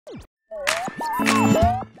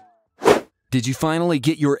Did you finally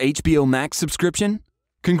get your HBO Max subscription?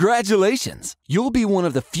 Congratulations! You'll be one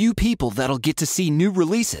of the few people that'll get to see new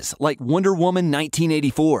releases like Wonder Woman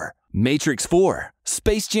 1984, Matrix 4,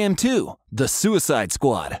 Space Jam 2, The Suicide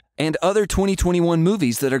Squad, and other 2021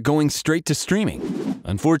 movies that are going straight to streaming.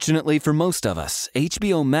 Unfortunately for most of us,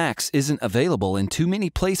 HBO Max isn't available in too many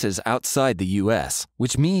places outside the US,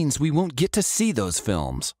 which means we won't get to see those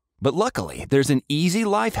films. But luckily, there's an easy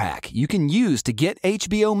life hack you can use to get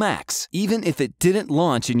HBO Max, even if it didn't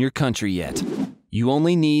launch in your country yet. You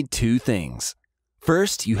only need two things.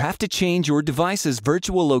 First, you have to change your device's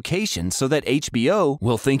virtual location so that HBO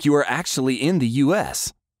will think you are actually in the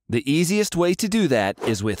US. The easiest way to do that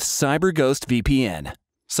is with CyberGhost VPN.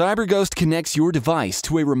 CyberGhost connects your device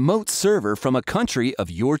to a remote server from a country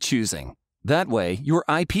of your choosing. That way, your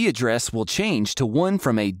IP address will change to one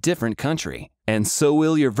from a different country, and so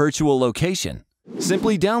will your virtual location.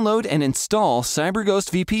 Simply download and install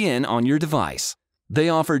CyberGhost VPN on your device. They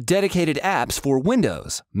offer dedicated apps for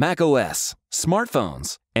Windows, macOS,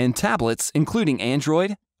 smartphones, and tablets including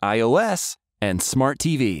Android, iOS, and smart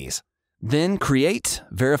TVs. Then create,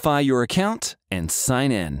 verify your account, and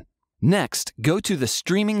sign in. Next, go to the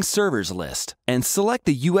streaming servers list and select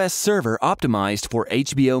the US server optimized for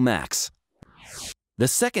HBO Max. The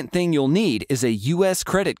second thing you'll need is a US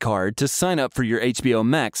credit card to sign up for your HBO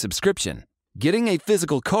Max subscription. Getting a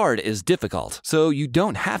physical card is difficult, so you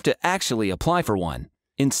don't have to actually apply for one.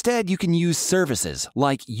 Instead, you can use services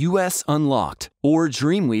like US Unlocked or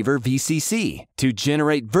Dreamweaver VCC to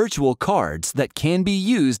generate virtual cards that can be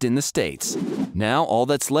used in the States. Now, all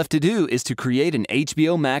that's left to do is to create an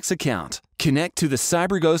HBO Max account, connect to the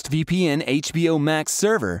CyberGhost VPN HBO Max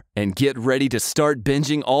server, and get ready to start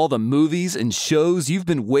binging all the movies and shows you've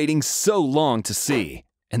been waiting so long to see.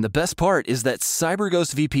 And the best part is that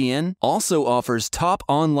CyberGhost VPN also offers top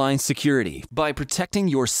online security by protecting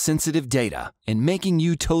your sensitive data and making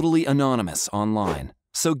you totally anonymous online.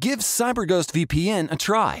 So give CyberGhost VPN a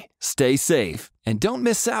try, stay safe, and don't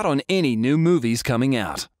miss out on any new movies coming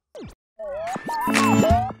out.